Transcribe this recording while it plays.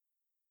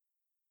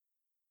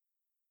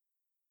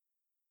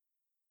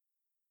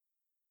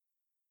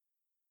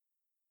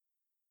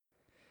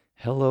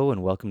Hello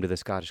and welcome to the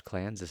Scottish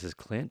Clans. This is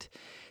Clint.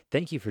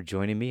 Thank you for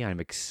joining me. I'm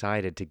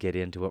excited to get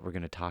into what we're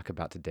going to talk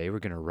about today. We're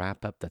going to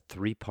wrap up the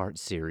three-part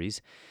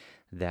series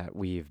that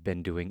we've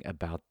been doing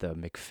about the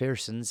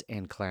MacPhersons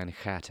and Clan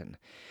Chattan.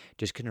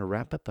 Just going to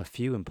wrap up a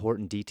few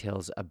important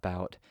details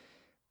about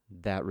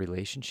that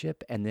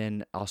relationship, and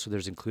then also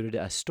there's included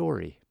a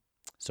story.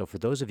 So for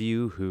those of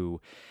you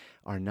who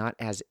are not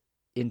as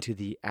into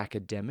the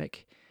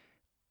academic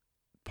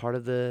part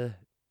of the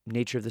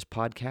nature of this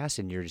podcast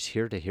and you're just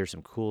here to hear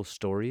some cool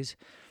stories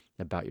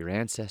about your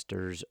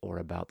ancestors or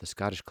about the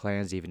Scottish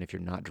clans, even if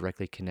you're not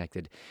directly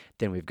connected,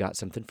 then we've got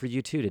something for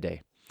you too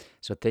today.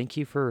 So thank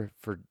you for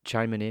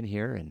chiming in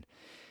here. And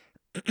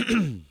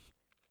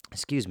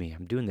excuse me,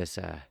 I'm doing this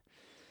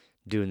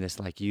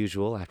like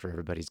usual after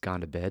everybody's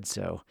gone to bed.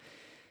 So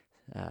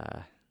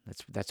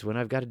that's when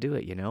I've got to do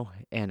it.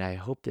 And I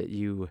hope that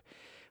you will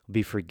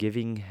be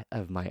forgiving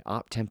of my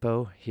op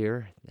tempo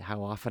here,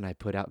 how often I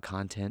put out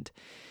content.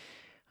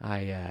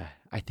 I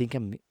think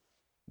I'm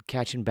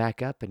catching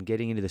back up and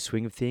getting into the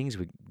swing of things.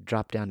 We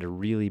dropped down to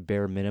really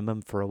bare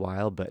minimum for a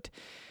while, but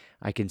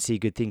I can see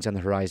good things on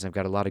the horizon. I've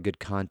got a lot of good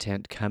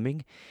content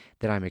coming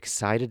that I'm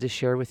excited to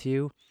share with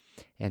you,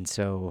 and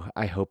so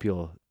I hope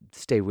you'll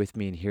stay with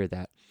me and hear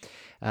that.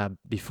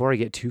 Before I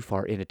get too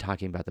far into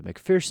talking about the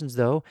MacPhersons,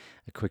 though,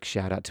 a quick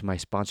shout out to my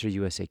sponsor,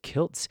 USA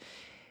Kilts.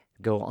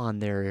 Go on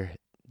their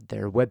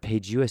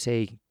webpage,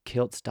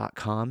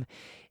 usakilts.com,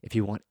 if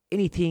you want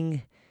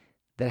anything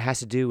that has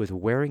to do with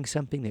wearing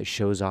something that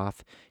shows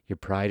off your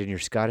pride and your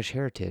Scottish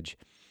heritage.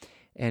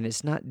 And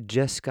it's not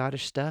just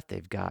Scottish stuff.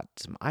 They've got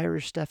some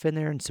Irish stuff in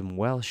there and some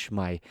Welsh.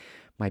 My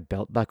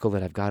belt buckle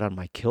that I've got on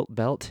my kilt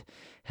belt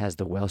has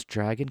the Welsh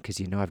dragon because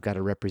I've got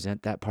to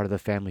represent that part of the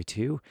family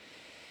too.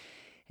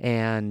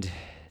 And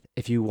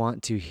if you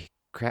want to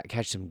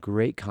catch some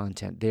great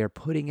content, they are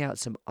putting out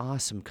some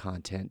awesome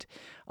content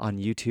on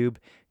YouTube.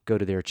 Go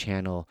to their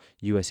channel,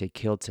 USA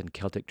Kilts and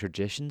Celtic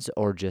Traditions,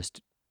 or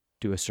just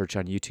do a search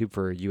on YouTube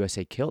for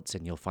USA Kilts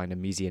and you'll find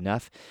them easy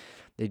enough.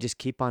 They just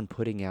keep on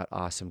putting out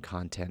awesome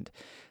content.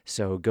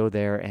 So go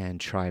there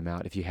and try them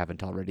out if you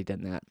haven't already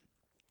done that.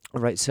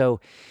 All right, so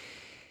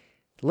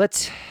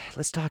let's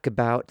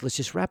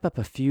just wrap up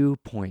a few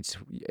points.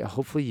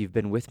 Hopefully you've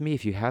been with me.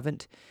 If you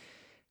haven't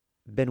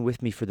been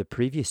with me for the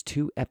previous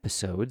two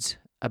episodes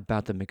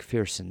about the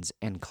MacPhersons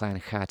and Clan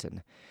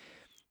Chattan,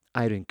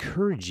 I'd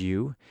encourage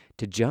you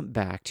to jump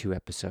back 2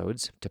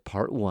 episodes to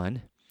part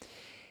 1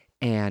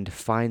 and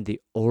find the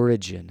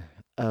origin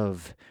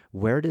of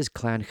where does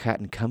Clan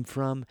Chattan come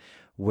from?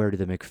 Where do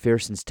the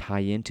MacPhersons tie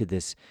into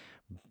this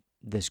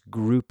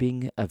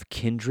grouping of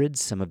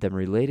kindreds? Some of them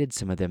related,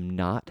 some of them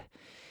not.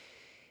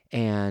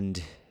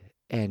 And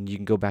you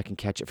can go back and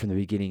catch it from the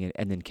beginning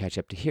and then catch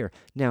up to here.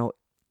 Now,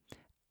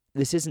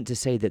 this isn't to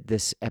say that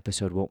this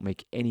episode won't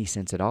make any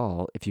sense at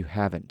all if you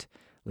haven't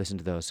listened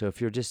to those. So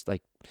if you're just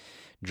like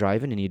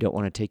driving and you don't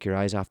want to take your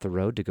eyes off the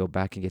road to go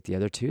back and get the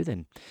other two,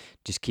 then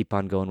just keep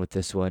on going with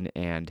this one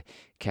and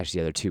catch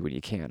the other two when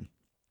you can.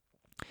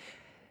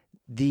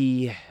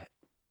 The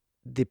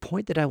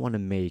point that I want to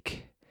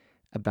make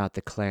about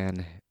the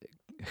clan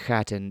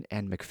Chattan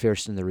and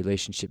MacPherson, the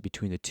relationship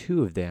between the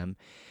two of them,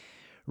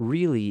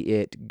 really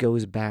it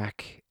goes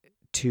back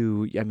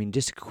to,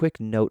 just a quick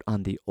note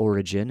on the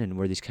origin and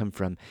where these come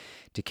from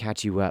to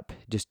catch you up,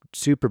 just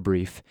super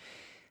brief.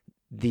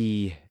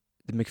 The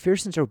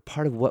MacPhersons are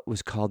part of what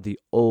was called the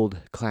old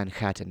Clan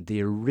Chattan,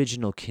 the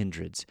original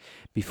kindreds,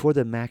 before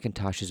the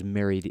Macintoshes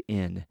married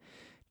in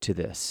to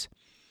this.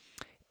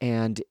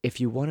 And if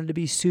you wanted to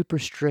be super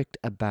strict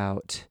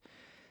about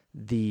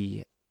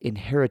the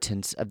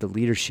inheritance of the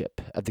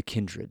leadership of the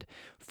kindred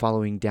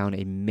following down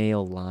a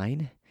male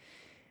line,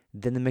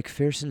 then the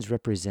MacPhersons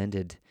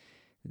represented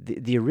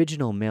the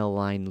original male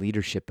line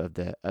leadership of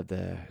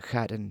the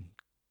Chattan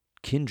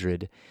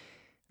kindred.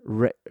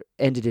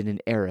 Ended in an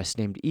heiress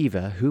named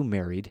Eva, who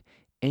married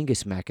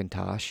Angus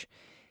Macintosh,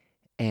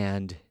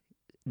 and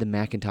the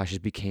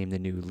Macintoshes became the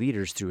new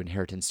leaders through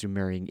inheritance, through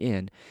marrying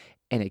in,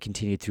 and it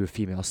continued through a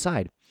female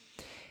side.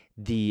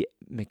 The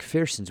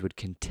MacPhersons would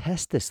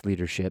contest this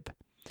leadership,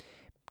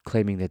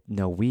 claiming that,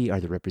 no, we are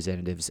the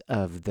representatives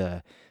of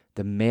the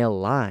male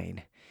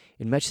line,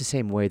 in much the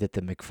same way that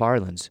the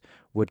MacFarlanes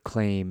would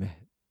claim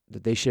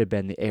that they should have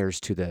been the heirs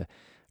to the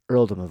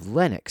earldom of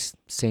Lennox.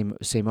 Same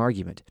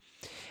argument.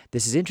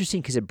 This is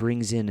interesting because it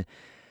brings in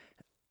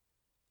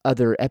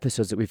other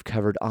episodes that we've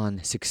covered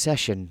on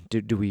succession.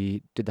 Did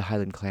the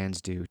Highland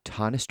clans do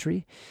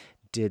tanistry?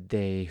 Did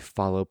they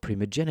follow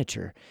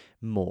primogeniture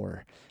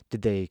more?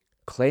 Did they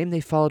claim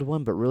they followed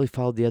one but really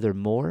followed the other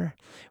more?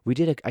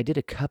 I did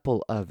a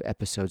couple of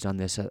episodes on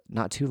this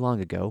not too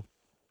long ago.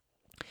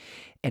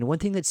 And one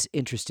thing that's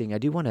interesting, I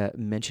do want to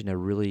mention a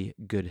really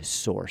good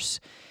source.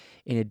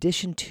 In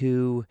addition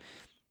to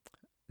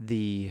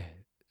the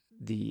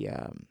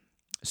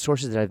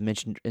sources that I've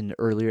mentioned in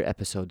earlier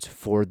episodes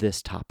for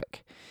this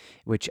topic,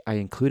 which I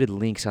included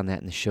links on that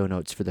in the show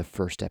notes for the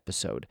first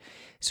episode.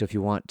 So if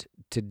you want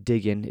to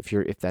dig in,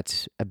 if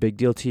that's a big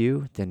deal to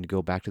you, then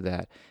go back to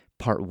that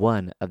part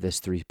 1 of this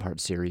 3-part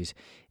series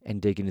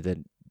and dig into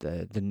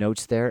the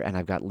notes there, and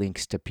I've got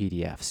links to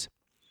PDFs.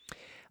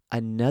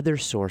 Another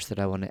source that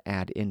I want to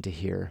add into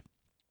here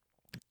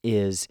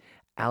is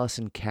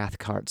Alison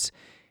Cathcart's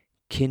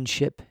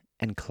Kinship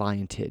and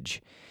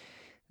Clientage.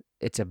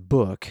 It's a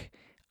book.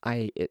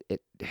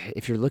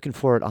 If you're looking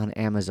for it on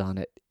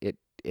Amazon,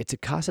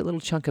 it costs a little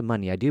chunk of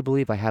money. I do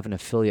believe I have an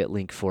affiliate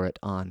link for it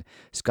on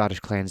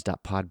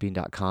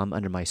scottishclans.podbean.com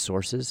under my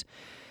sources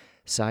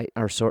site,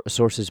 or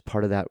sources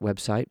part of that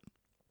website.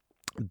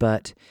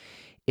 But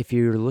if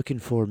you're looking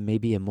for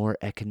maybe a more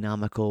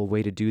economical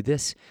way to do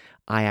this,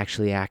 I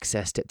actually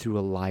accessed it through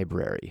a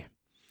library.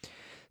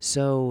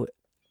 So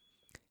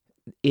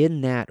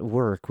in that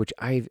work, which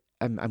I'm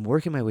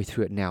working my way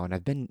through it now, and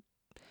I've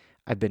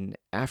been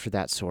after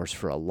that source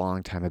for a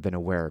long time. I've been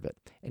aware of it.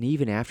 And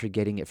even after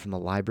getting it from the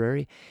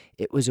library,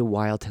 it was a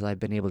while till I've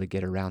been able to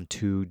get around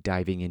to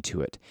diving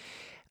into it.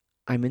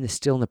 I'm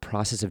still in the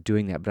process of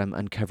doing that, but I'm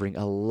uncovering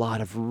a lot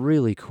of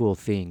really cool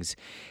things.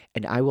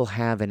 And I will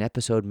have an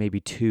episode, maybe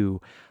two,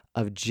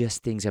 of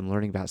just things I'm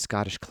learning about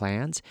Scottish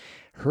clans.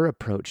 Her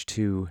approach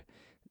to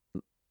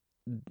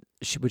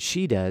what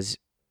she does,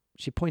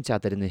 she points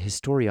out that in the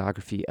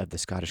historiography of the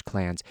Scottish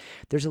clans,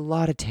 there's a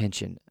lot of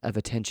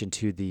attention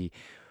to the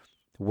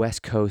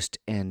West Coast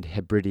and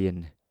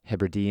Hebridean,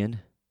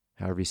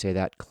 however you say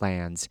that,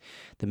 clans,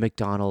 the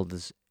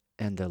MacDonalds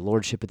and the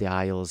Lordship of the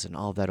Isles and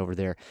all that over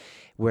there,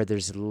 where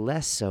there's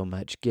less so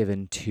much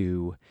given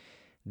to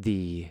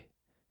the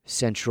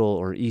Central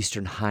or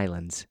Eastern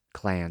Highlands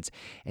clans.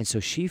 And so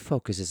she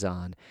focuses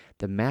on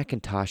the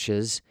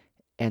Macintoshes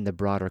and the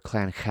broader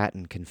Clan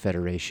Chattan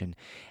Confederation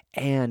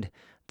and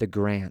the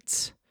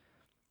Grants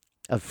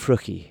of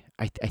Fruchi.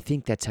 I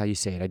think that's how you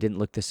say it. I didn't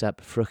look this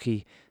up.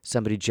 Fruchi,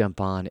 somebody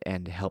jump on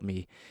and help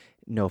me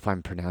know if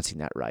I'm pronouncing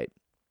that right.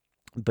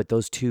 But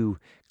those two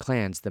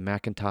clans, the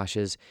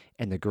Macintoshes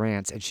and the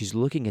Grants, and she's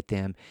looking at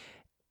them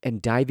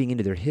and diving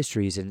into their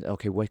histories and,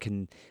 okay, what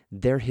can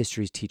their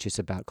histories teach us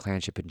about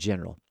clanship in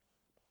general?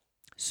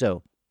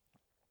 So,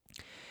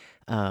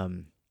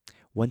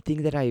 one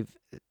thing that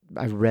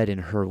I've read in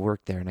her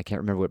work there, and I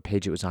can't remember what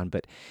page it was on,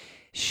 but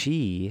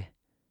she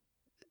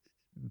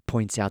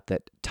points out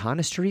that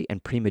tanistry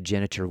and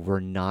primogeniture were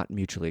not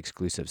mutually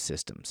exclusive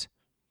systems.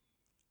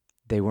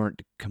 They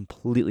weren't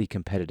completely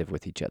competitive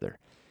with each other.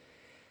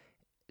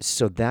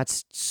 So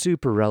that's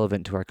super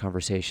relevant to our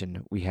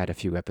conversation we had a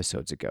few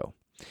episodes ago.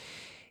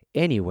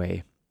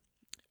 Anyway,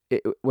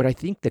 what I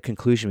think the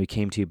conclusion we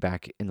came to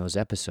back in those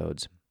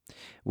episodes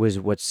was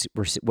what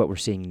we're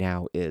seeing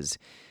now is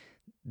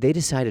they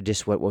decided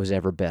just what was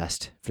ever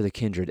best for the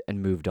kindred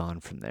and moved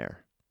on from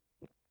there.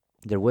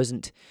 There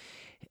wasn't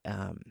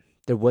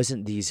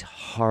these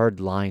hard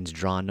lines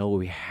drawn. No,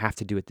 we have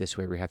to do it this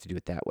way. We have to do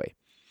it that way.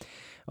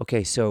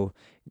 Okay, so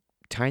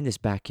tying this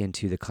back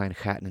into the Clan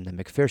Chattan and the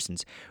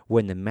MacPhersons,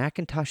 when the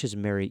Macintoshes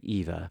marry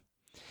Eva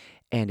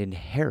and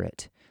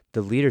inherit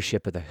the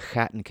leadership of the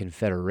Chattan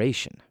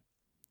Confederation,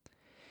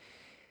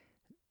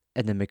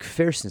 and the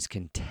MacPhersons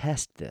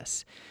contest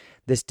this,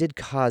 this did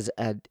cause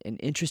an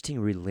interesting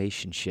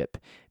relationship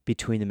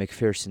between the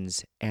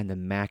MacPhersons and the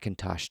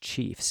Macintosh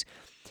chiefs.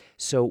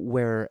 So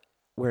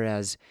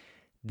whereas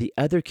the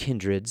other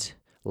kindreds,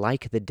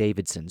 like the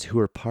Davidsons, who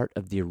were part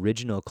of the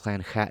original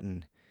Clan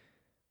Chattan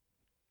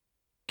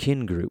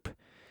kin group,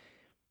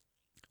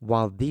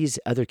 while these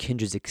other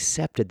kindreds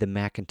accepted the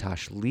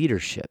Macintosh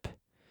leadership,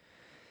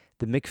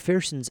 the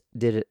MacPhersons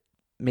did it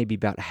maybe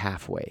about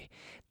halfway.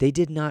 They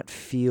did not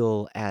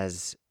feel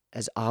as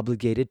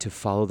obligated to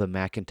follow the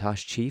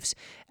Macintosh chiefs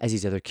as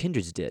these other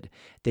kindreds did.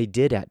 They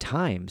did at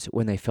times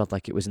when they felt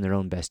like it was in their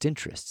own best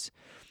interests.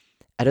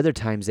 At other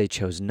times, they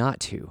chose not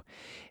to.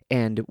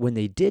 And when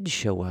they did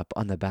show up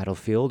on the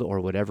battlefield or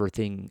whatever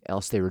thing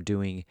else they were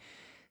doing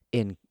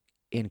in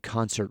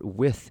concert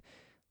with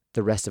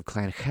the rest of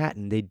Clan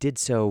Chattan, they did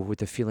so with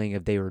the feeling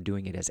of they were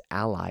doing it as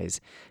allies,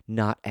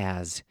 not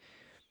as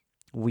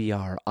we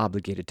are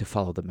obligated to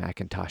follow the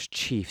Macintosh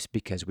chiefs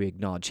because we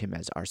acknowledge him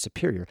as our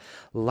superior,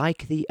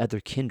 like the other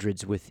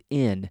kindreds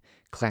within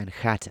Clan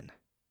Chattan.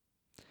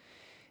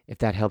 If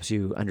that helps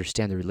you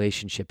understand the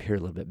relationship here a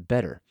little bit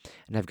better.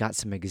 And I've got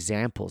some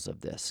examples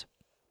of this.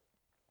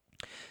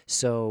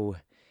 So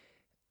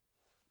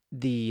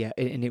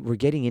we're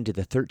getting into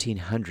the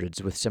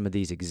 1300s with some of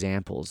these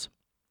examples.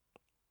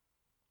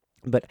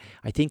 But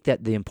I think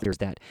that the important is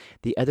that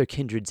the other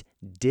kindreds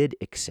did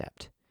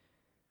accept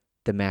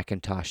the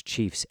Macintosh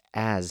chiefs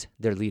as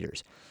their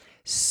leaders.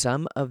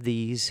 Some of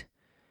these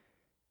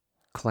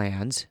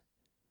clans,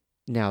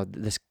 now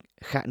this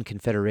Chattan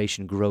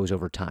Confederation grows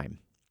over time.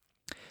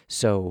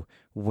 So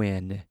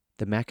when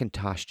the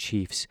Macintosh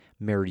chiefs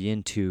marry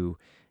into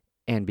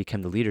and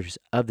become the leaders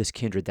of this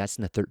kindred, that's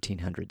in the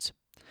 1300s,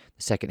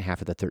 the second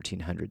half of the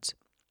 1300s.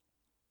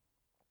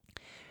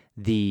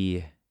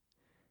 The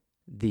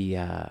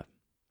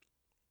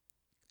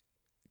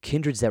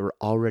kindreds that were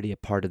already a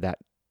part of that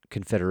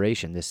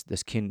confederation,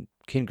 this kin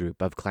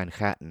group of Clan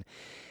Chattan,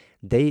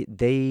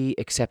 they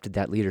accepted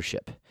that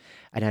leadership.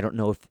 And I don't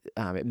know if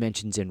it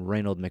mentions in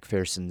Reynold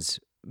MacPherson's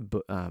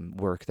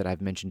work that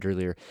I've mentioned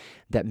earlier,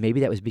 that maybe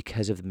that was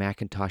because of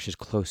Macintosh's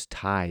close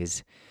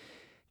ties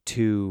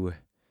to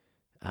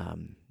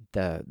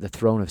the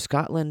throne of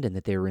Scotland, and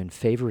that they were in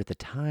favor at the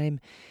time,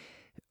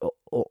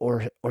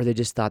 or they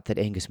just thought that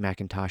Angus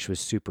MacIntosh was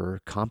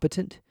super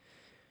competent.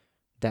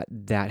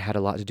 That had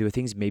a lot to do with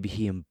things. Maybe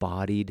he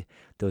embodied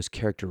those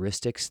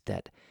characteristics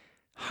that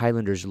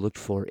Highlanders looked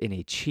for in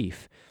a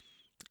chief.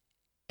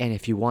 And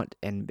if you want,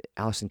 and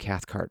Alison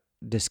Cathcart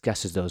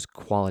discusses those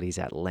qualities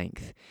at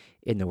length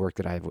in the work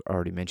that I've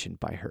already mentioned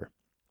by her.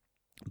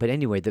 But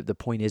anyway, the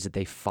point is that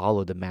they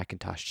followed the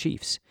Macintosh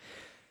chiefs.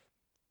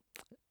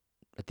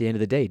 At the end of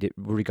the day,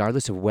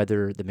 regardless of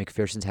whether the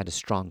MacPhersons had a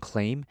strong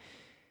claim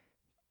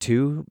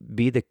to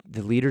be the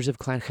leaders of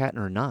Clan Chattan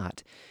or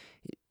not,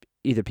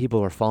 either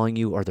people are following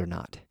you or they're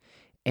not.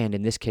 And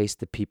in this case,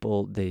 the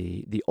people,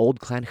 the old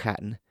Clan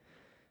Chattan,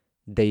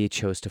 they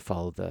chose to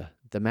follow the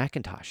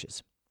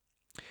Macintoshes.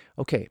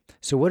 Okay,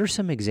 so what are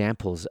some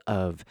examples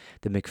of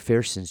the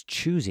MacPhersons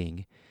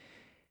choosing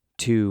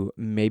to,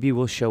 maybe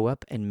we'll show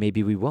up and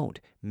maybe we won't.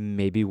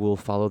 Maybe we'll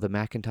follow the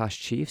Macintosh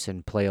chiefs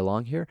and play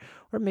along here,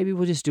 or maybe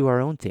we'll just do our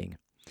own thing,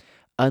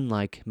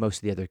 unlike most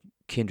of the other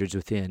kindreds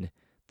within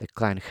the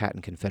Clan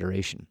Chattan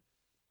Confederation.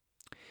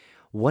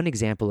 One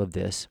example of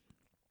this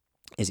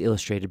is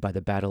illustrated by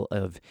the Battle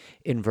of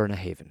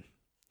Invernahaven.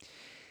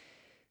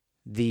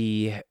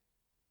 The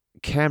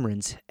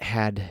Camerons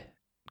had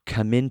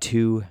come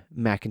into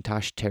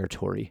Macintosh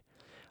territory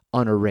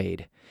on a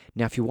raid.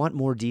 Now, if you want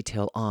more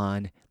detail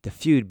on the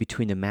feud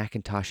between the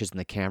Macintoshes and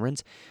the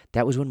Camerons,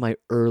 that was one of my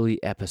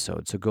early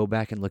episodes. So go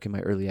back and look at my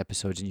early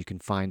episodes and you can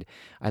find,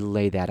 I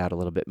lay that out a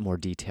little bit more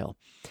detail.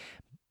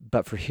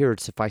 But for here,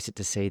 suffice it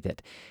to say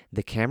that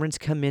the Camerons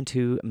come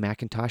into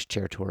Macintosh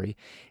territory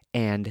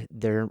and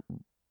they're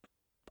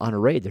on a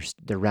raid.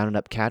 They're rounding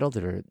up cattle,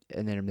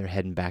 and then they're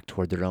heading back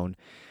toward their own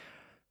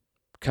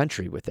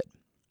country with it.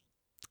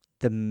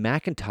 The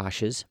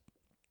Macintoshes,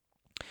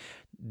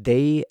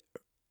 they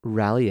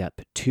rally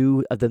up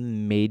two of the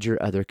major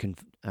other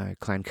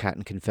Clan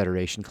Chattan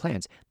Confederation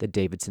clans, the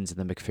Davidsons and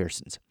the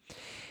MacPhersons.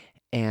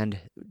 And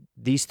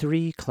these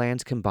three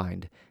clans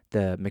combined,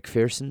 the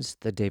MacPhersons,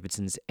 the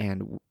Davidsons,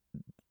 and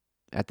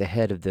at the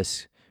head of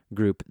this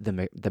group, the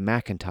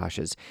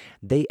Macintoshes,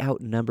 they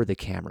outnumber the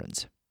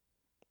Camerons.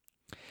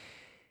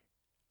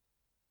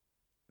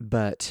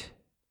 But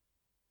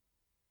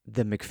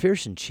the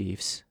MacPherson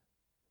chiefs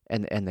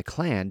and the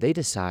clan, they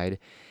decide,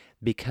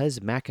 because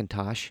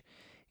Macintosh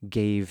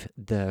gave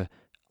the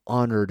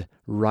honored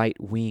right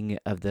wing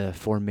of the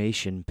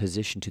formation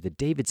position to the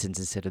Davidsons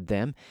instead of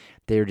them,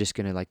 they're just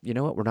going to, you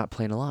know what, we're not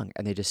playing along.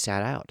 And they just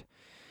sat out.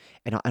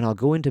 And I'll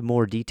go into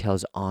more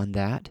details on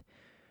that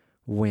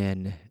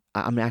when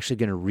I'm actually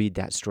going to read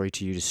that story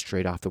to you just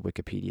straight off the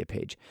Wikipedia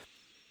page.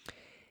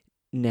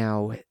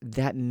 Now,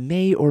 that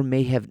may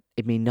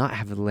not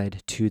have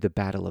led to the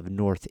Battle of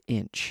North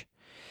Inch.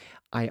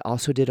 I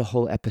also did a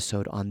whole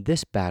episode on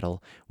this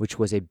battle, which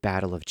was a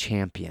battle of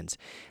champions.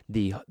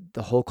 The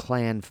whole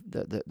clan,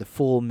 the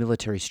full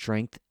military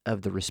strength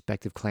of the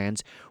respective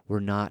clans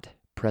were not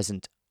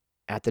present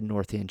at the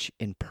North Inch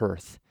in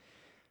Perth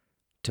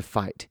to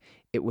fight.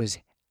 It was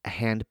a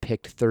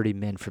hand-picked 30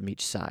 men from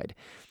each side.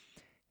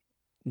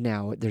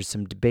 Now, there's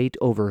some debate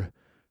over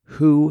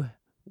who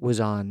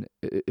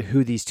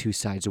these two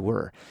sides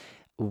were.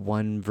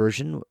 One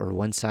version, or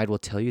one side, will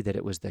tell you that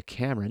it was the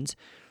Camerons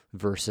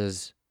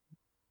versus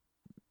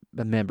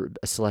a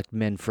select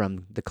men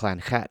from the Clan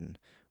Chattan,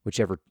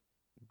 whichever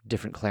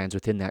different clans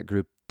within that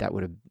group that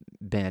would have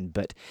been.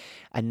 But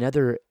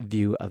another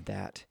view of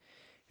that,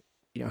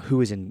 who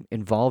was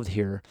involved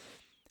here,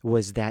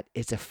 was that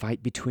it's a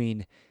fight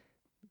between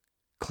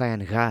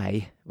Clan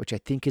Gai, which I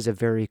think is a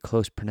very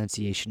close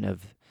pronunciation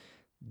of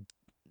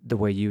the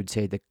way you would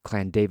say the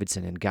Clan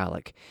Davidson in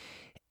Gaelic,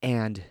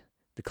 and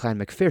the Clan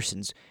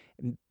MacPhersons,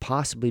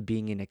 possibly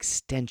being an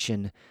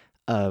extension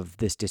of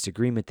this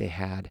disagreement they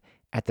had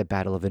at the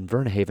Battle of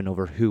Invernahaven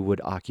over who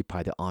would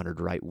occupy the honored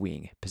right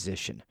wing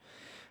position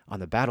on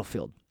the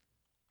battlefield.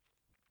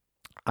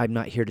 I'm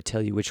not here to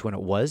tell you which one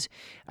it was,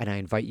 and I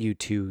invite you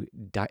to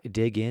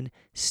dig in,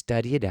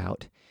 study it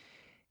out,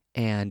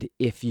 and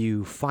if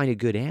you find a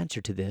good answer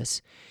to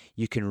this,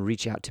 you can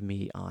reach out to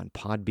me on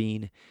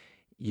Podbean.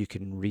 You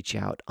can reach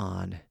out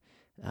on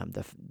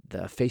the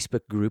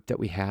Facebook group that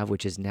we have,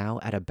 which is now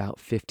at about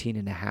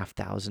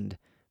 15,500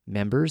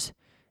 members.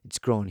 It's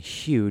grown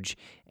huge,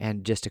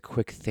 and just a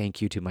quick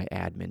thank you to my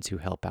admins who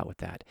help out with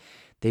that.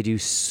 They do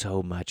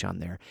so much on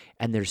there,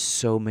 and there's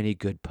so many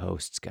good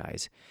posts,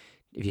 guys.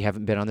 If you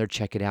haven't been on there,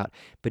 check it out.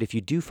 But if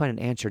you do find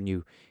an answer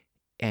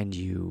and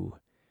you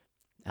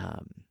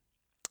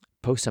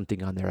post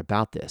something on there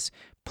about this,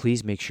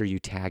 please make sure you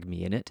tag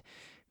me in it.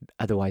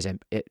 Otherwise,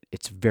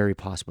 it's very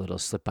possible it'll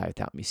slip by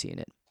without me seeing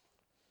it.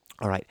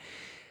 All right,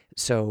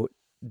 so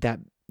the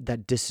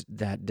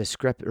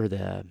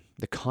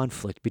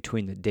conflict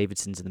between the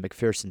Davidsons and the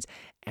MacPhersons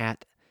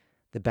at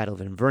the Battle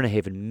of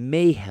Invernahaven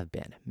may have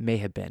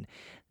been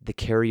the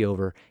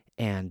carryover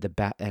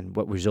and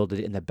what resulted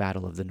in the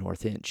Battle of the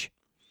North Inch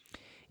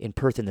in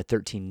Perth in the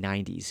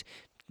 1390s.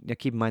 Now,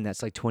 keep in mind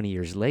that's like 20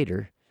 years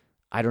later.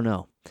 I don't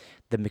know.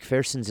 The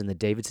MacPhersons and the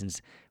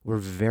Davidsons were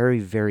very,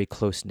 very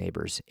close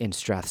neighbors in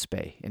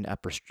Strathspey, in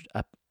Upper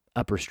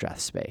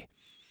Strathspey.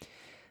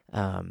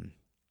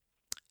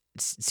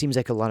 It seems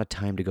like a lot of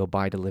time to go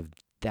by to live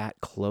that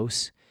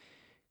close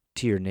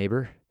to your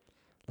neighbor.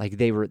 Like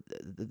they were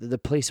the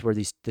place where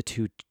the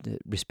two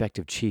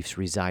respective chiefs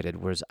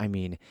resided was, I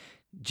mean,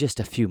 just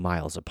a few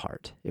miles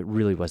apart. It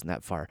really wasn't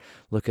that far.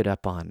 Look it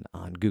up on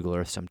Google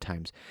Earth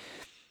sometimes.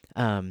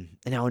 Now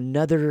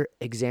another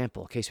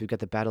example. Okay, so we've got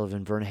the Battle of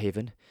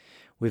Invernahaven.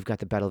 We've got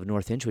the Battle of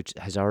North Inch, which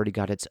has already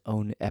got its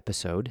own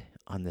episode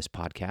on this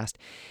podcast.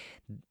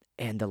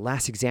 And the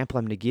last example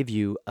I'm going to give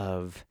you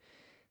of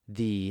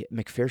the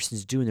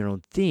MacPhersons doing their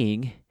own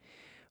thing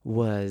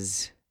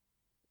was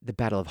the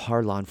Battle of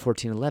Harlaw in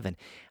 1411.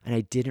 And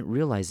I didn't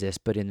realize this,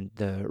 but in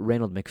the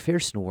Reynold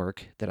MacPherson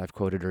work that I've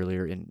quoted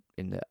earlier in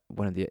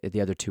one of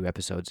the other two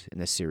episodes in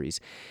this series,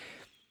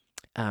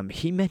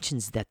 he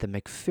mentions that the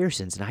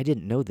MacPhersons, and I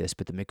didn't know this,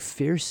 but the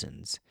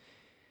MacPhersons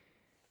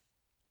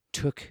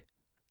took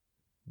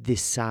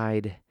this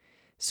side.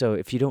 So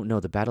if you don't know,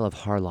 the Battle of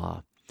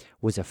Harlaw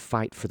was a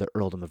fight for the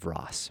earldom of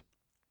Ross.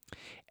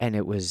 And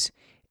it was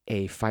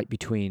a fight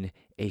between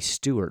a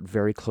Stuart,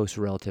 very close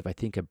relative, I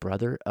think a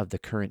brother of the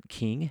current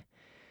king,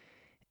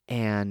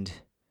 and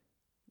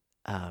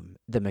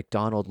the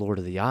MacDonald Lord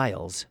of the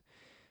Isles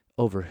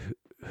over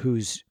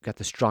who's got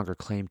the stronger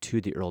claim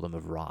to the earldom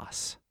of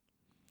Ross.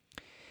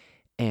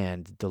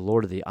 And the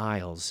Lord of the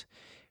Isles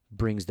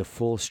brings the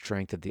full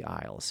strength of the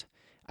Isles.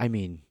 I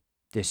mean,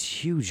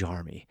 this huge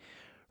army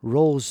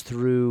rolls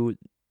through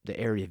the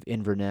area of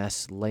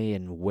Inverness,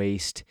 laying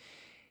waste,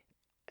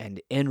 and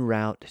en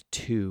route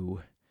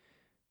to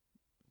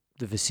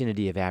the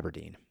vicinity of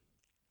Aberdeen.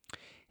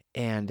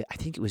 And I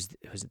think it was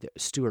the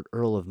Stuart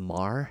Earl of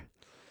Mar.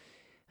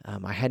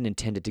 I hadn't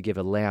intended to give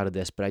a layout of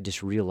this, but I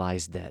just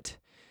realized that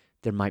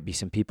there might be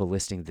some people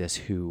listening to this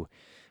who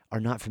are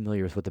not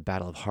familiar with what the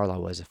Battle of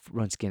Harlaw was.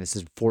 Once again, this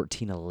is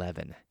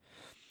 1411.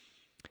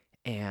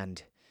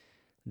 And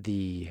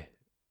the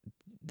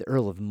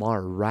Earl of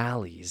Mar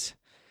rallies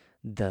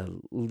the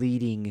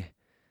leading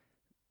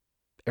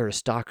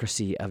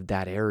aristocracy of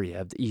that area,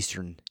 of the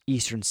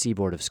eastern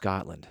seaboard of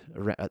Scotland,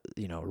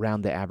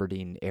 around the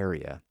Aberdeen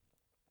area,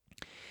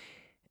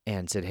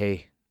 and said,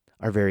 "Hey,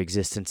 our very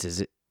existence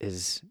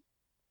is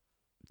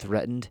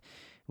threatened.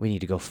 We need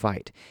to go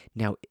fight."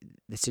 Now,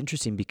 it's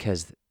interesting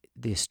because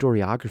the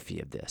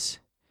historiography of this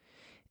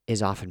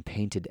is often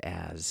painted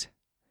as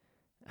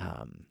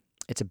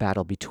it's a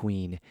battle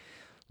between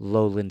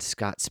lowland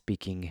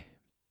Scots-speaking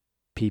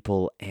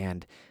people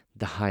and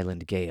the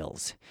Highland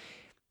Gaels.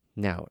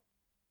 Now,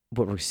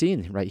 what we're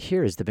seeing right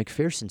here is the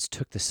MacPhersons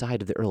took the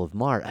side of the Earl of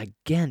Mar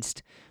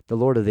against the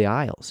Lord of the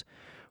Isles,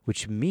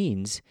 which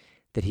means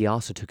that he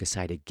also took a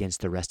side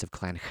against the rest of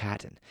Clan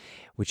Chattan,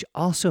 which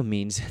also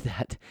means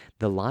that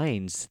the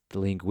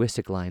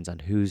linguistic lines on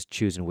who's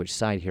choosing which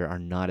side here are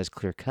not as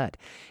clear-cut.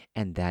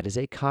 And that is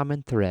a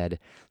common thread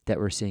that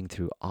we're seeing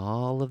through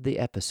all of the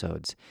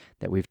episodes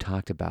that we've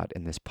talked about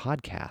in this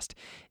podcast,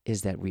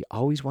 is that we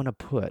always want to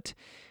put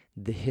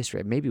the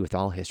history, maybe with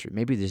all history,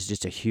 maybe there's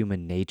just a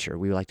human nature.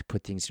 We like to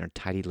put things in our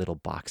tidy little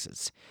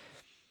boxes.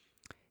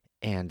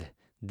 And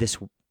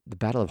the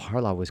Battle of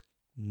Harlaw was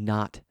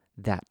not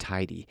that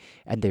tidy,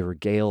 and they were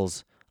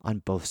Gaels on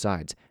both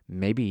sides.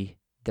 Maybe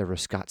there were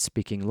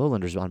Scots-speaking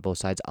lowlanders on both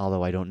sides,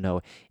 although I don't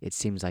know. It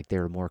seems like they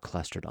were more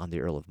clustered on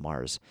the Earl of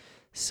Mar's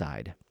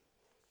side.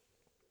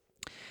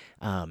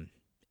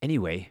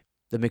 Anyway,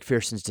 the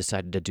MacPhersons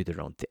decided to do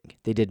their own thing.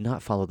 They did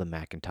not follow the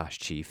Macintosh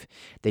chief.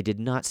 They did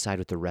not side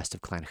with the rest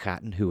of Clan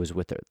Chattan, who was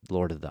with the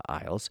Lord of the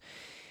Isles.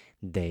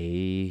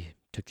 They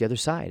took the other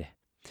side.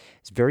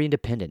 It's very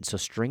independent. So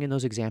stringing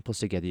those examples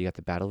together, you got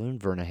the Battle of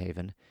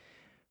Invernahaven,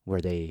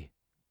 where they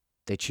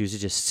choose to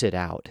just sit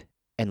out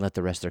and let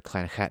the rest of their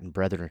Clan Chattan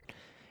brethren,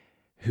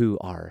 who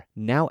are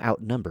now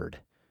outnumbered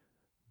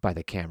by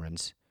the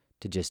Camerons,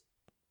 to just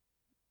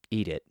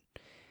eat it.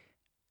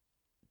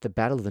 The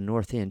Battle of the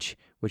North Inch,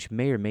 which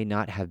may or may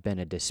not have been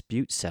a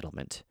dispute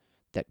settlement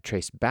that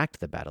traced back to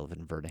the Battle of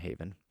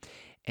Invernahaven,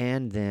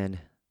 and then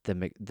the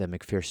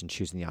MacPherson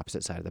choosing the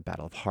opposite side of the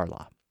Battle of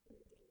Harlaw.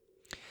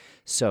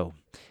 So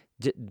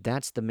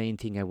that's the main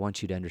thing I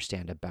want you to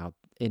understand about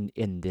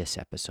in this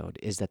episode,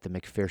 is that the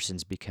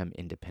MacPhersons become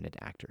independent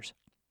actors.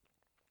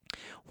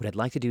 What I'd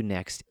like to do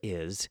next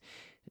is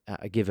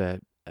give a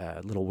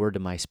little word to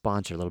my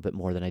sponsor, a little bit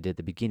more than I did at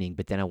the beginning,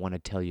 but then I want to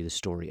tell you the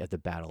story of the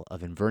Battle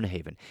of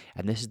Invernahaven.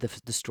 And this is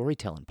the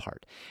storytelling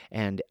part.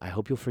 And I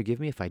hope you'll forgive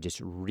me if I just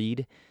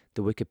read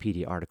the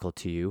Wikipedia article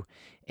to you.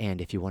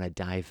 And if you want to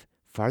dive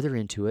farther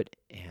into it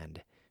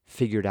and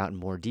figure it out in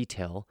more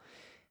detail,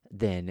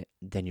 then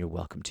you're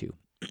welcome to.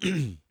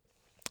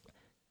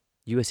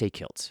 USA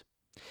kilts.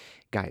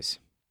 Guys,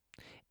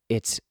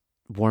 it's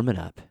warming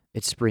up.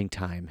 It's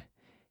springtime.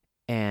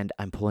 And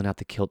I'm pulling out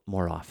the kilt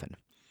more often.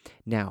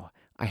 Now,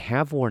 I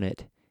have worn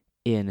it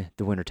in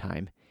the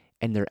wintertime,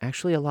 and they're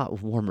actually a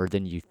lot warmer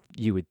than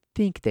you would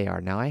think they are.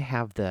 Now, I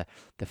have the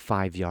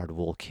 5-yard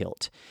wool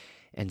kilt,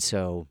 and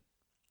so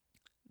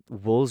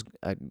wool's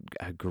a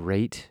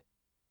great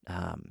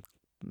um,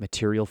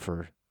 material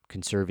for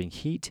conserving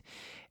heat.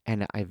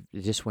 And I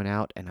just went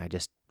out and I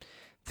just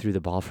threw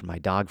the ball for my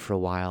dog for a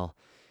while,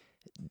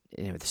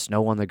 with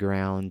snow on the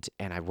ground,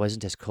 and I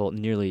wasn't as cold.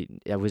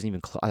 I wasn't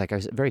even like I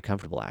was very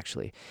comfortable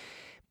actually.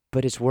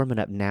 But it's warming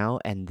up now,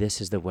 and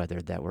this is the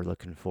weather that we're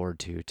looking forward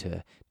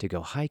to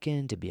go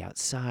hiking, to be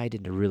outside,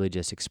 and to really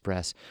just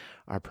express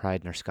our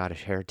pride and our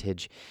Scottish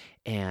heritage.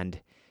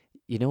 And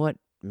you know what?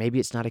 Maybe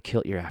it's not a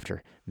kilt you're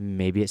after.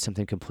 Maybe it's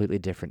something completely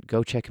different.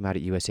 Go check them out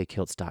at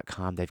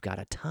usakilts.com. They've got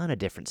a ton of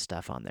different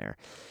stuff on there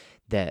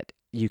that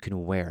you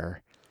can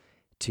wear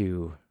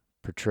to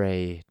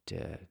portray,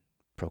 to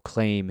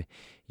proclaim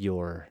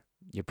your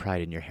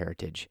pride in your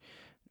heritage,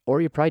 or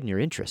your pride in your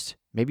interest.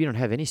 Maybe you don't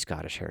have any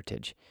Scottish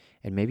heritage,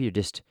 and maybe you're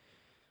just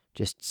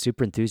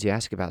super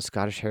enthusiastic about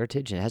Scottish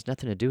heritage, and it has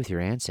nothing to do with your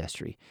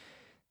ancestry.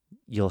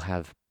 You'll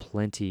have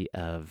plenty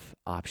of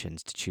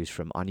options to choose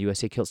from on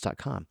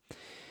usakilts.com.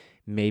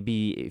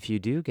 Maybe if you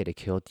do get a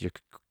kilt, you've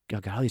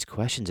got all these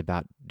questions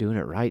about doing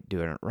it right,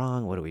 doing it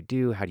wrong. What do we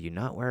do? How do you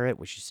not wear it?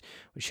 What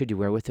should you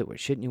wear with it? What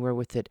shouldn't you wear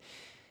with it?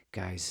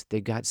 Guys,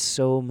 they've got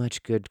so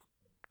much good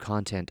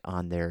content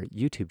on their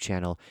YouTube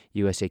channel,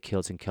 USA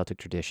Kilts and Celtic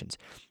Traditions.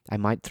 I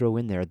might throw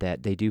in there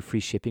that they do free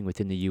shipping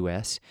within the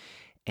U.S.,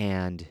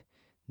 and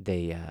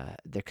their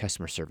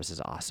customer service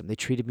is awesome. They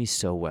treated me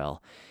so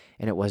well,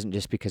 and it wasn't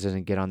just because I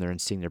didn't get on there and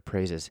sing their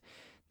praises.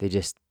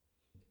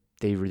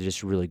 They were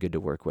just really good to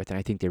work with, and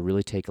I think they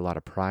really take a lot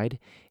of pride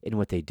in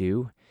what they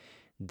do.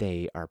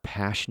 They are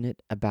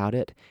passionate about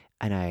it,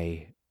 and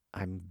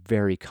I'm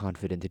very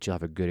confident that you'll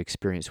have a good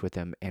experience with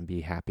them and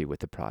be happy with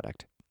the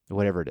product,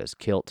 whatever it is,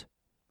 kilt,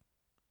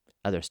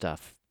 other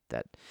stuff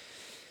that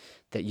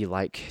you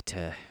like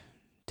to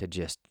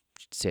just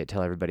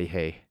tell everybody,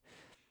 hey,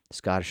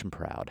 Scottish and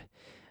proud.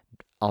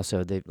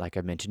 Also, they, like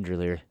I mentioned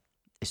earlier,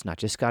 it's not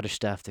just Scottish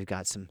stuff. They've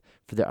got some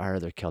for our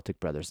other Celtic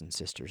brothers and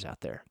sisters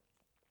out there.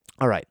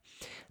 All right,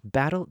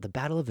 the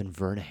Battle of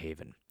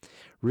Invernahaven,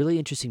 really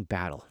interesting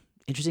battle.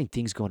 Interesting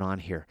things going on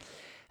here.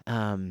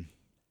 Like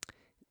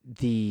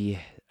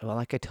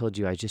I told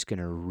you, I was just going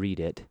to read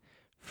it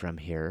from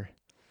here.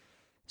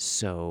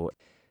 So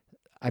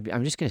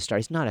I'm just going to start.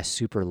 It's not a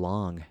super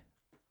long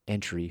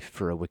entry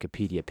for a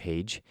Wikipedia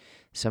page.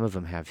 Some of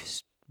them have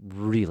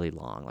really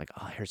long, like,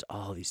 oh, here's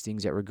all these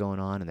things that were going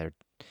on, and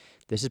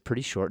this is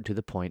pretty short and to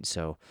the point.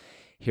 So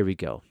here we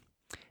go.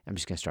 I'm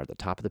just going to start at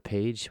the top of the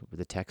page where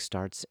the text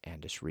starts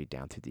and just read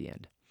down through the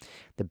end.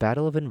 The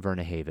Battle of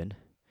Invernahaven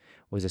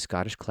was a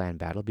Scottish clan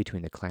battle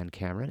between the Clan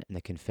Cameron and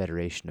the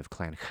Confederation of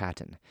Clan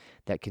Chattan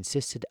that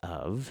consisted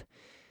of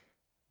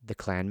the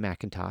Clan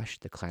MacIntosh,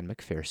 the Clan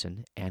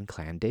MacPherson, and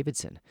Clan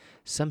Davidson.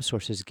 Some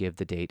sources give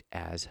the date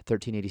as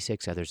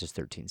 1386, others as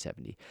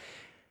 1370.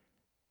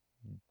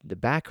 The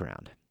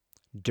background.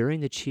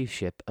 During the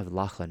chiefship of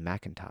Lachlan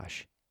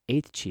MacIntosh,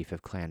 8th chief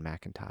of Clan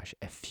MacIntosh,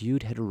 a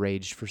feud had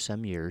raged for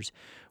some years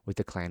with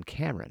the Clan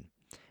Cameron,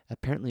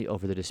 apparently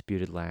over the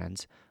disputed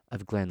lands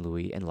of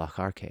Glenlouis and Loch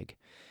Arkaig.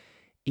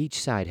 Each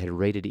side had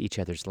raided each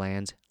other's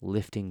lands,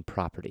 lifting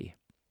property.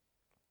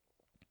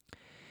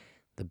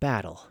 The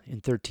battle in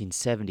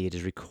 1370, it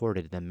is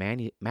recorded in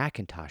the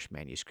Macintosh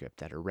manuscript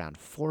that around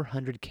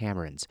 400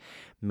 Camerons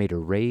made a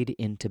raid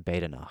into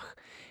Badenoch,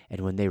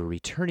 and when they were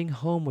returning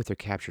home with their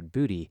captured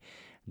booty,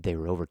 they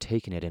were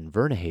overtaken at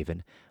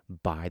Invernahaven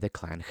by the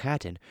Clan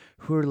Chattan,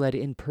 who were led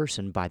in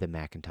person by the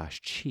Macintosh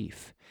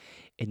chief.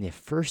 In the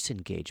first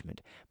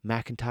engagement,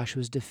 Macintosh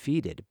was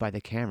defeated by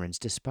the Camerons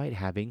despite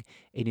having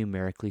a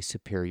numerically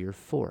superior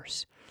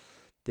force.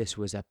 This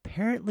was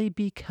apparently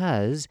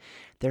because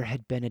there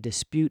had been a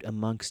dispute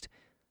among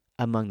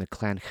the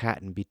Clan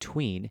Chattan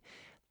between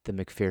the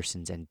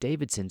MacPhersons and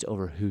Davidsons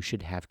over who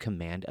should have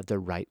command of the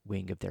right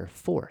wing of their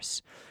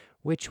force,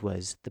 which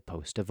was the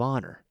post of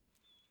honor.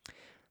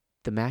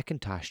 The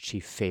Macintosh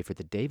chief favored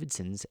the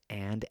Davidsons,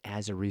 and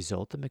as a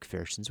result, the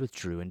MacPhersons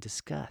withdrew in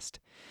disgust.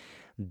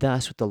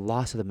 Thus, with the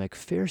loss of the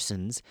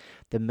MacPhersons,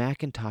 the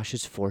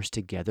Macintoshes' force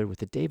together with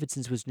the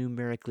Davidsons was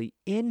numerically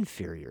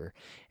inferior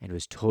and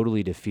was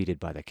totally defeated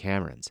by the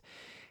Camerons.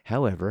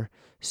 However,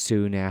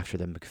 soon after,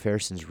 the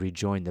MacPhersons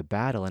rejoined the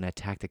battle and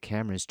attacked the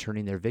Camerons,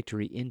 turning their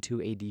victory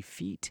into a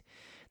defeat.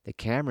 The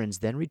Camerons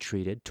then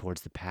retreated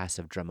towards the pass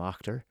of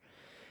Dramachter,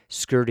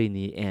 skirting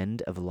the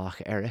end of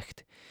Loch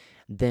Ericht,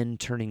 then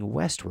turning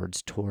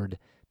westwards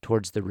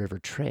towards the River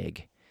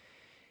Traig.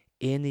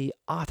 In the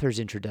author's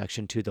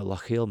introduction to the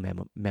Lochiel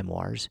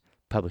memoirs,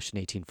 published in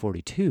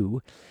 1842,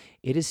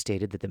 it is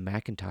stated that the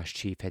Macintosh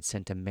chief had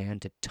sent a man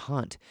to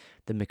taunt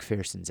the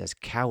MacPhersons as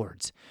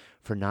cowards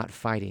for not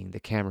fighting the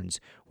Camerons,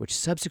 which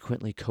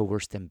subsequently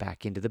coerced them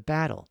back into the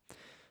battle.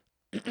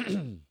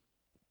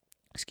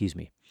 Excuse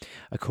me.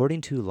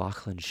 According to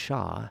Lachlan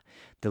Shaw,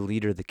 the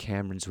leader of the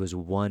Camerons was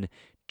one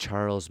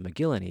Charles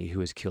McGillany, who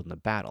was killed in the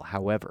battle.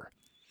 However,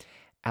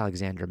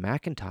 Alexander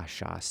McIntosh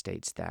Shaw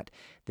states that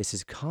this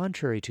is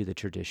contrary to the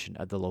tradition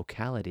of the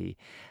locality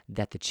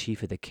that the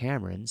chief of the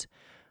Camerons,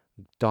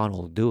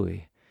 Donald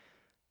Dewey,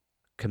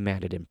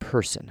 commanded in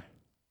person.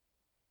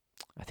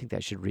 I think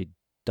that should read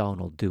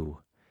Donald Dew.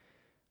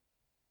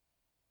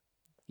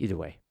 Either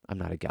way, I'm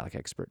not a Gaelic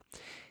expert.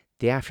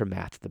 The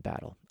aftermath of the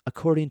battle.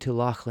 According to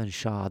Lachlan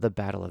Shaw, the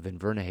Battle of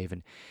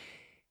Invernahaven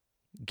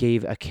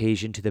gave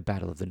occasion to the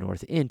Battle of the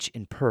North Inch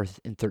in Perth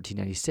in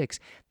 1396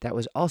 that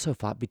was also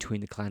fought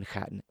between the Clan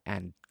Chattan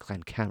and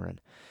Clan Cameron.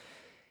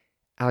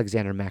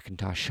 Alexander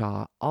McIntosh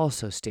Shaw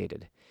also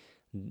stated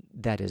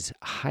that it is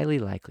highly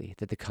likely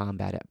that the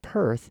combat at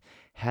Perth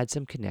had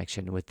some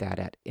connection with that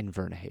at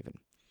Invernahaven.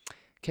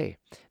 Okay,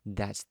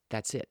 that's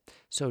it.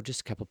 So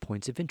just a couple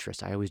points of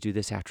interest. I always do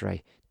this after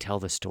I tell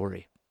the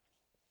story.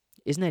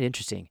 Isn't that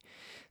interesting?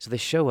 So they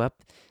show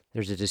up,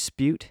 there's a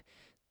dispute.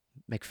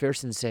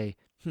 MacPhersons say,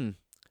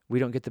 we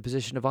don't get the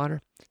position of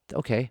honor?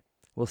 Okay,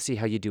 we'll see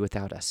how you do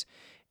without us.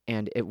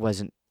 And it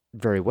wasn't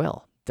very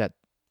well that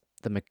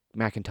the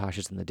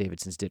McIntoshes and the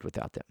Davidsons did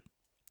without them.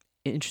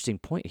 Interesting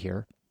point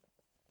here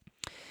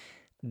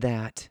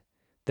that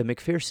the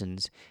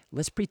MacPhersons,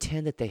 let's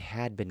pretend that they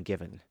had been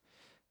given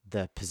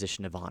the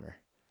position of honor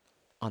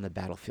on the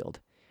battlefield.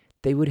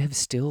 They would have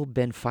still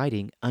been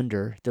fighting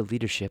under the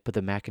leadership of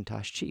the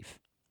Macintosh chief.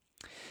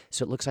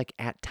 So it looks like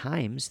at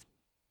times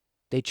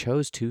they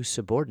chose to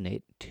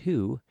subordinate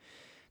to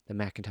the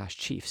Macintosh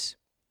chiefs.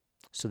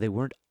 So they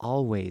weren't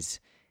always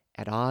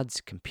at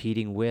odds,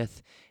 competing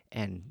with,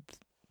 and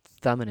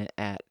thumbing it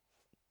at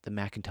the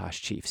Macintosh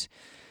chiefs.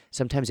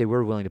 Sometimes they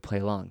were willing to play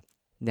along.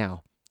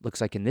 Now,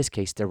 looks like in this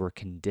case there were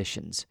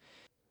conditions.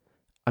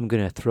 I'm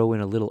going to throw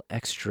in a little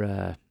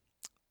extra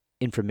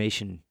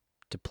information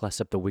to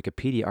plus up the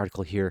Wikipedia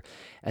article here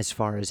as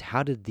far as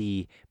how did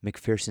the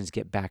MacPhersons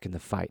get back in the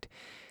fight.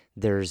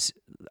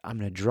 I'm going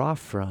to draw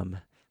from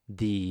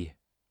the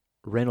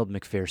Reynold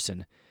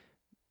MacPherson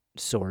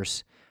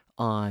source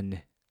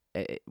on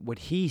what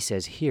he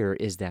says here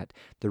is that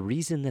the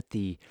reason that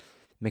the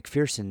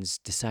MacPhersons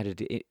decided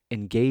to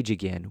engage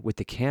again with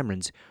the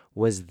Camerons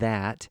was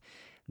that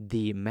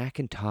the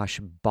Macintosh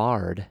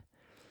bard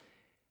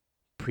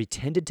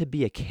pretended to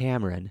be a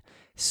Cameron,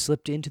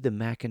 slipped into the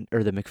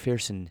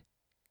MacPherson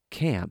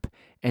camp,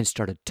 and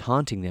started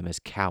taunting them as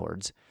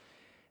cowards.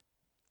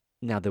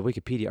 Now, the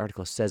Wikipedia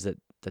article says that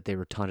they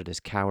were taunted as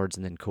cowards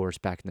and then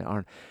coerced back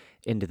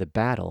into the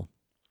battle,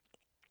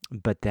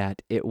 but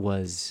that it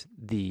was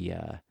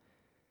it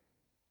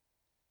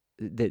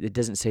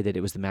doesn't say that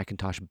it was the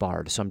Macintosh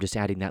bard, so I'm just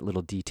adding that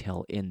little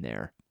detail in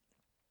there.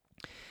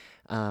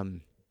 I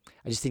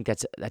just think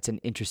that's an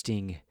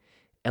interesting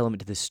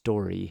element to the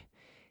story,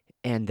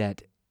 and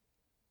that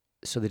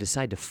so they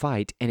decide to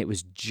fight, and it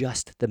was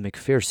just the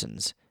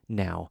MacPhersons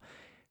now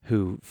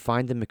who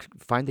find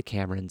the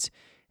Camerons,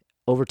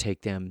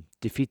 overtake them,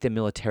 defeat them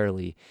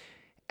militarily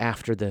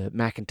after the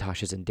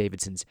Macintoshes and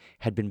Davidsons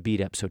had been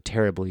beat up so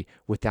terribly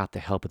without the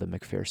help of the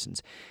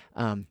MacPhersons.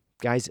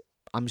 Guys,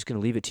 I'm just going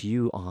to leave it to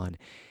you on,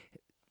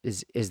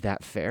 is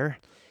that fair?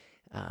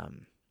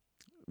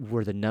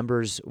 Were the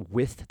numbers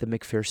with the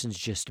MacPhersons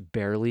just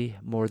barely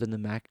more than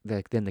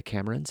the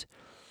Camerons?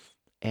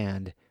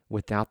 And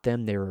without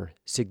them, they were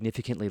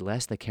significantly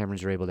less. The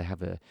Camerons were able to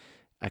have a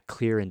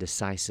clear and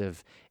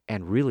decisive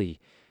and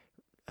really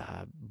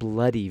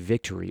bloody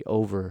victory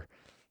over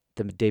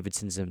the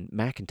Davidsons and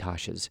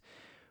Macintoshes,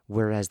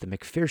 whereas the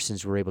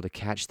MacPhersons were able to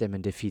catch them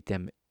and defeat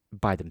them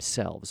by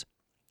themselves.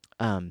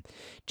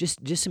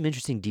 Just some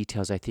interesting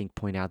details, I think,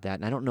 point out that,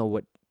 and I don't know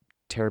what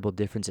terrible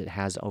difference it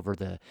has over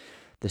the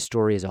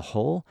story as a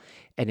whole,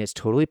 and it's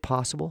totally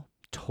possible.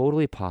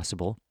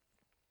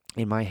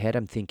 In my head,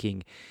 I'm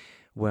thinking,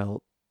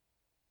 well,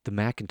 the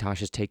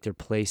Macintoshes take their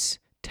place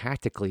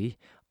tactically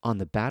on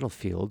the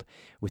battlefield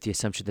with the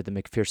assumption that the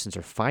MacPhersons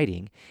are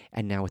fighting,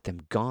 and now with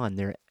them gone,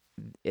 their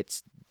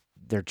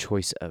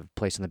choice of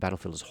place on the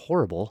battlefield is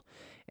horrible,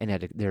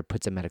 and there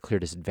puts them at a clear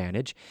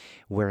disadvantage.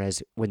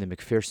 Whereas when the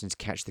MacPhersons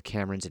catch the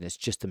Camerons and it's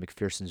just the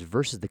MacPhersons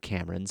versus the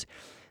Camerons,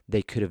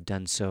 they could have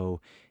done so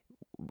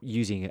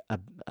using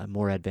a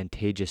more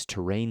advantageous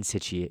terrain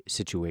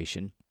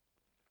situation.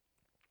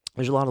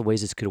 There's a lot of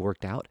ways this could have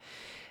worked out,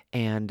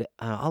 and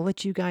I'll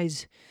let you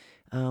guys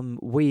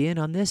weigh in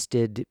on this.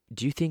 Do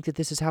you think that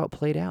this is how it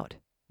played out?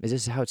 Is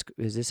this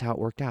how it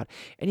worked out?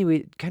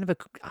 Anyway,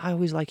 I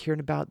always like hearing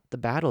about the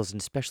battles,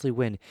 and especially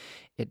when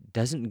it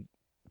doesn't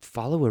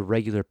follow a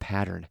regular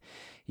pattern.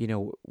 You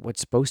know,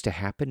 what's supposed to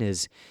happen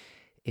is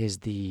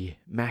the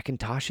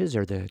Macintoshes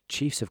are the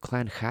chiefs of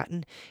Clan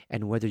Chattan,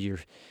 and whether you're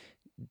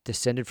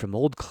descended from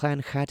old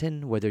Clan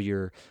Chattan, whether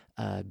you're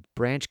a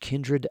branch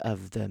kindred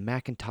of the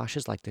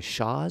Macintoshes like the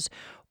Shaws,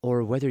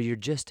 or whether you're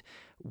just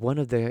one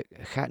of the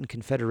Chattan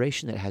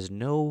Confederation that has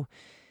no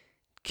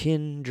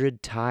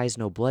kindred ties,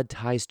 no blood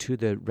ties to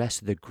the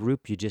rest of the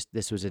group.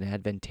 This was an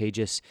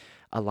advantageous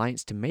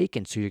alliance to make,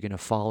 and so you're going to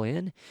fall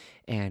in,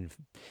 and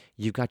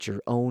you've got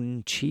your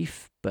own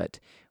chief, but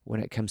when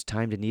it comes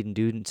time to need and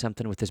do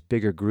something with this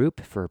bigger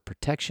group for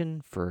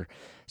protection, for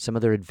some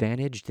other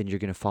advantage, then you're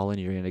going to fall in,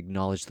 you're going to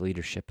acknowledge the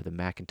leadership of the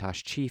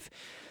Macintosh chief.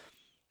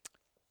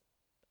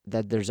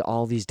 That there's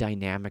all these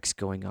dynamics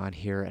going on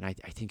here, and I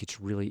think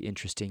it's really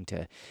interesting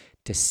to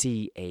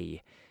see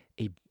a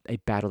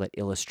battle that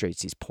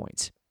illustrates these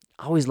points.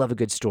 I always love a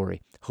good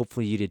story.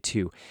 Hopefully you did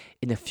too.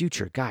 In the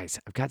future, guys,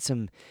 I've got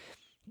some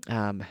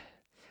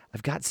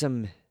I've got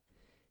some.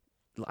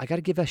 I got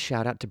to give a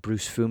shout out to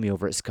Bruce Fumi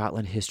over at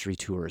Scotland History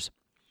Tours.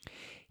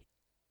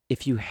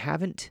 If you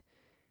haven't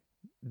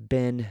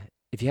been,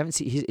 if you haven't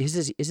seen, his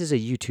is a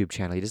YouTube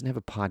channel. He doesn't have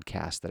a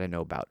podcast that I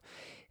know about.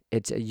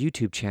 It's a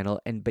YouTube channel,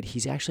 but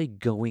he's actually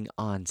going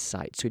on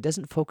site, so he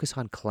doesn't focus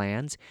on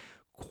clans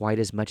quite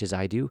as much as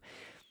I do.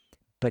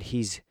 But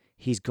he's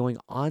going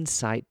on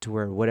site to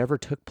where whatever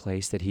took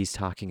place that he's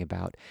talking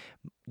about,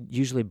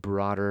 usually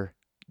broader,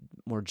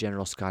 more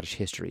general Scottish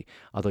history,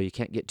 although you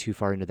can't get too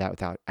far into that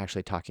without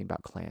actually talking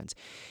about clans.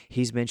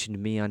 He's mentioned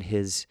me on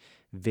his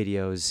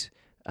videos,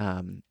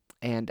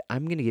 and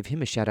I'm going to give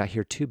him a shout out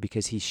here too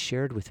because he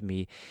shared with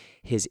me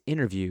his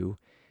interview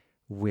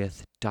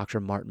with Dr.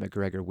 Martin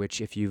McGregor,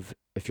 which if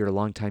you're a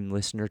longtime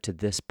listener to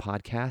this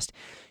podcast,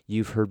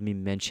 you've heard me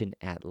mention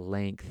at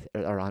length,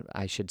 or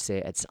I should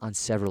say, it's on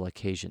several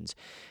occasions,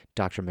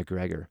 Dr.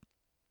 McGregor.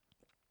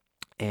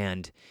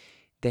 And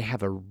they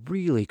have a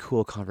really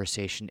cool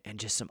conversation and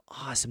just some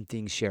awesome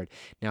things shared.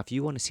 Now, if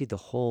you want to see the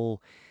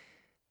whole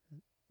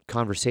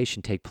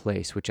conversation take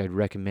place, which I'd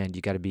recommend,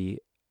 you got to be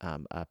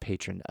a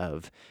patron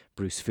of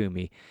Bruce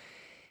Fumi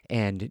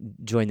and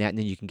join that, and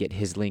then you can get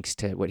his links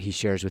to what he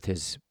shares with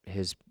his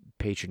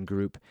patron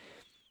group.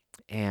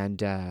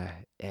 And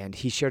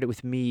he shared it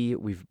with me.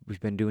 We've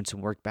been doing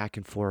some work back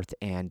and forth,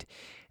 and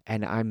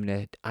I'm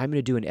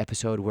gonna do an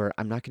episode where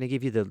I'm not gonna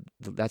give you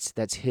that's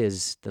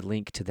the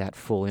link to that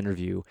full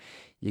interview.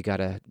 You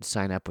gotta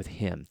sign up with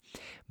him,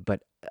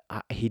 but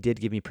he did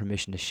give me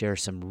permission to share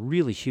some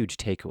really huge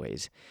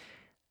takeaways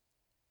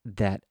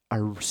that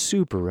are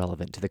super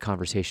relevant to the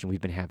conversation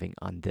we've been having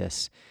on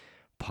this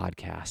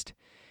podcast.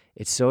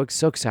 It's so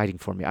exciting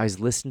for me. I was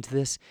listening to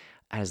this.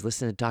 I was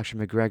listening to Dr.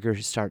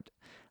 McGregor start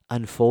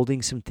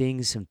unfolding some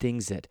things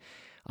that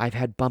I've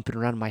had bumping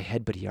around in my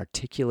head, but he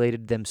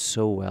articulated them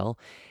so well.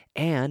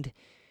 And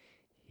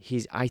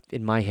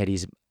in my head,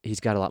 he's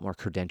got a lot more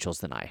credentials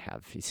than I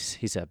have.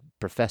 He's a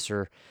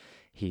professor.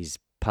 He's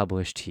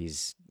published.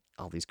 He's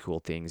all these cool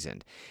things,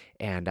 and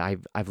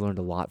I've learned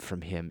a lot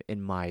from him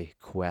in my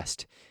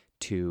quest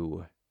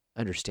to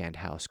understand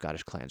how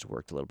Scottish clans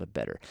worked a little bit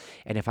better.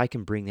 And if I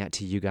can bring that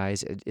to you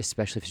guys,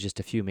 especially if it's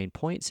just a few main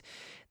points,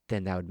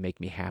 then that would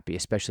make me happy,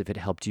 especially if it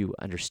helped you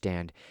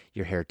understand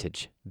your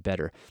heritage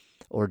better,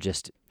 or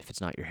just if it's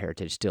not your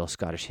heritage, still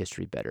Scottish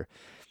history better.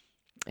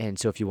 And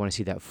so if you want to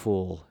see that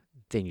full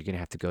thing, you're going to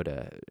have to go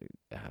to,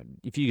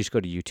 if you just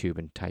go to YouTube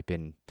and type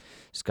in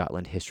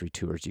Scotland History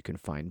Tours, you can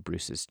find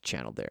Bruce's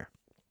channel there.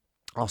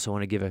 Also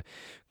want to give a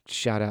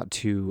shout out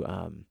to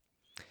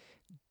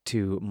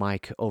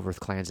Mike over with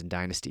Clans and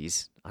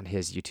Dynasties on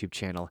his YouTube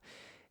channel.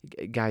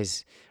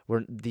 Guys,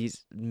 we're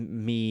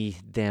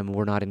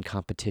not in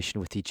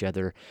competition with each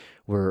other.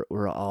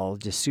 We're all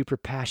just super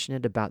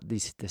passionate about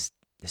this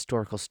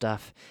historical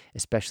stuff,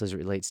 especially as it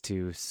relates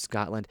to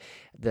Scotland.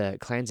 The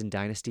Clans and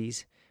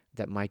Dynasties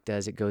that Mike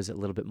does, it goes a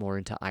little bit more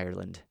into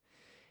Ireland.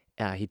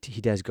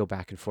 He does go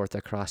back and forth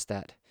across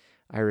that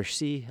Irish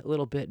Sea a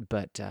little bit,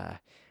 but I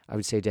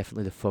would say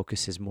definitely the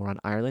focus is more on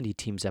Ireland. He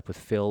teams up with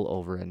Phil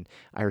over in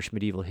Irish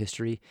Medieval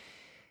History,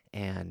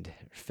 and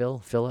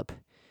Philip.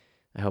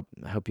 I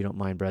hope you don't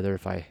mind, brother,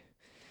 if I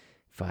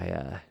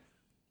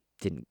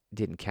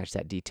didn't catch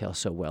that detail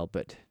so well.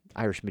 But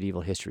Irish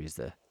Medieval History is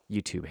the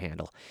YouTube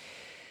handle.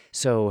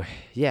 So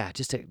yeah,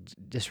 just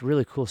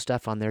really cool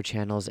stuff on their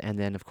channels, and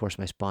then of course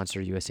my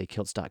sponsor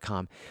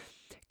usakilts.com.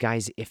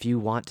 Guys, if you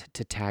want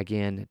to tag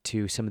in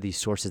to some of these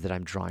sources that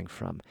I'm drawing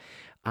from,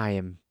 I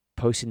am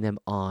posting them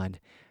on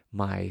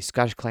my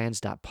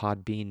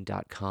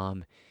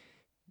scottishclans.podbean.com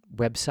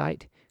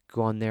website.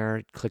 Go on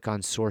there, click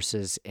on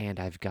sources, and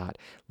I've got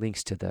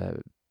links to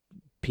the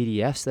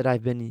PDFs that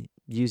I've been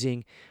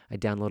using. I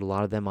download a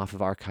lot of them off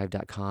of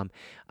archive.com.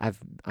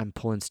 I'm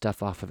pulling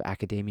stuff off of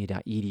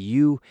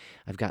academia.edu.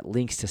 I've got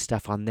links to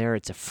stuff on there.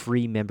 It's a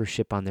free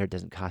membership on there. It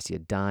doesn't cost you a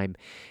dime.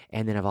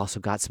 And then I've also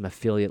got some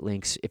affiliate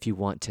links if you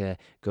want to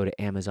go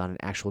to Amazon and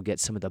actually get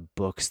some of the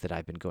books that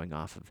I've been going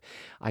off of.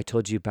 I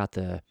told you about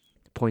the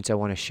points I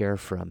want to share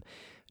from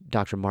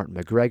Dr. Martin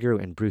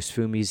McGregor and Bruce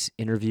Fumi's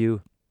interview.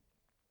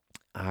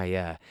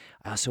 I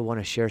also want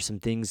to share some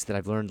things that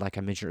I've learned, like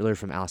I mentioned earlier,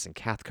 from Alison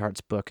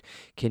Cathcart's book,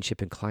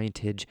 Kinship and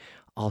Clientage.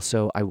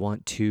 Also, I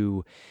want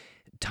to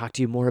talk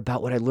to you more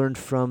about what I learned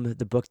from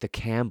the book, The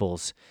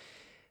Campbells.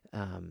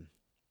 That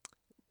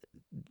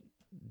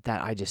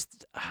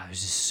it was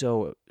just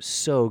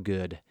so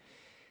good.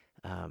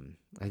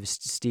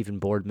 Stephen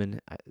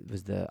Boardman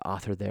was the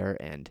author there,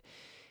 and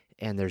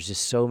there's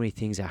just so many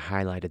things I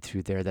highlighted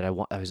through there that I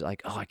was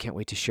like, oh, I can't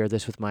wait to share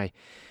this with my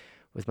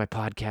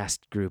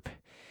podcast group.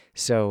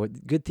 So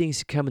good things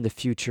to come in the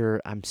future.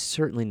 I'm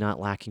certainly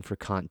not lacking for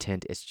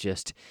content. It's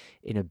just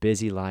in a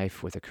busy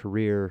life with a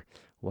career,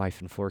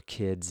 wife and 4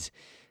 kids,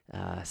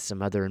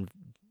 some other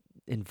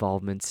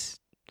involvements.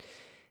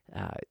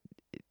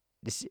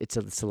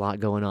 It's a lot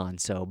going on.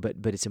 So, but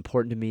it's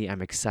important to me.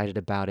 I'm excited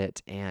about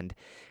it, and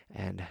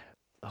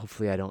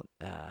hopefully I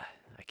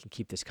I can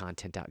keep this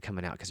content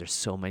coming out because there's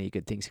so many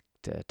good things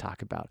to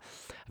talk about.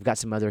 I've got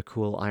some other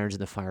cool irons in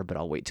the fire, but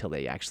I'll wait till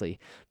they actually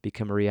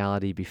become a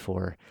reality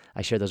before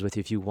I share those with you.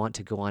 If you want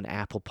to go on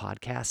Apple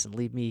Podcasts and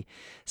leave me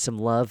some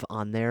love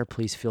on there,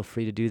 please feel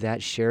free to do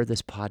that. Share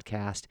this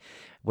podcast,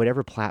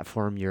 whatever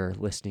platform you're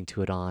listening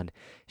to it on.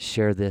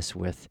 Share this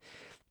with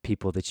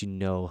people that you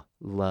know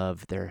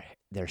love their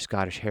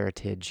Scottish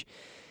heritage.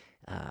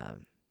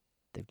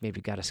 They've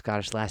maybe got a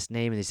Scottish last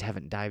name and they just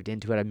haven't dived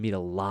into it. I meet a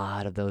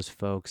lot of those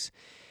folks,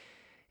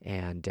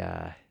 and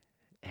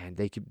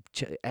they could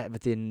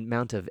with the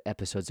amount of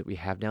episodes that we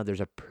have now,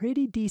 there's a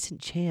pretty decent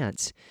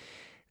chance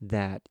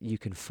that you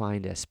can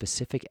find a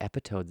specific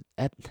episode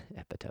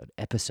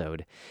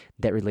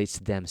that relates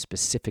to them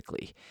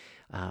specifically.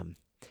 One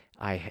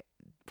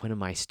of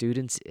my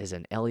students is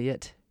an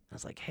Elliot. I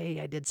was like, hey,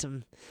 I did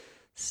some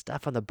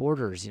stuff on the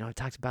borders. I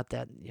talked about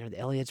that. The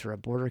Elliots were a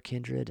border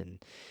kindred,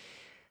 and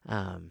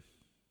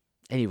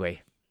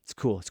anyway, it's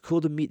cool. It's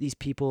cool to meet these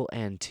people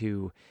and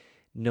to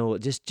know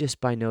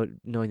just by knowing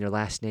their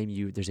last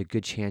name, there's a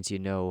good chance you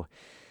know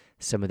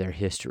some of their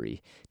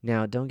history.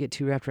 Now, don't get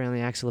too wrapped around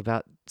the axle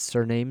about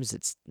surnames.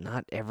 It's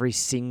not every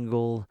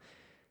single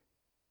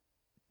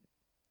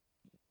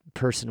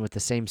person with the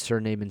same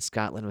surname in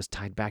Scotland was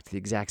tied back to the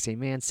exact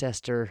same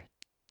ancestor.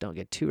 Don't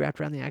get too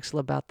wrapped around the axle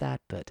about that,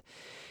 but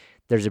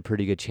there's a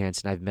pretty good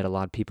chance, and I've met a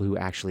lot of people who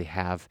actually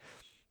have.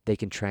 They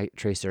can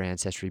trace their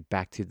ancestry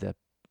back to the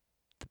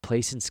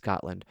place in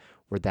Scotland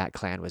where that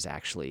clan was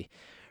actually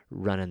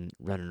running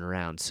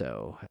around.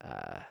 So,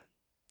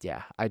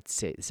 yeah, I'd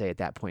say at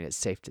that point it's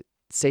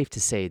safe to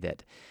say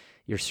that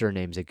your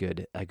surname's a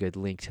good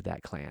link to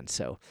that clan.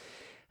 So,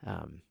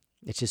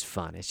 it's just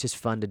fun. It's just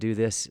fun to do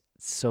this.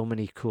 So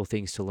many cool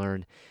things to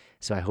learn.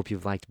 So I hope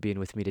you've liked being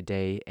with me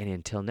today. And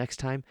until next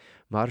time,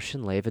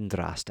 Marschen leven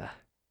drasta.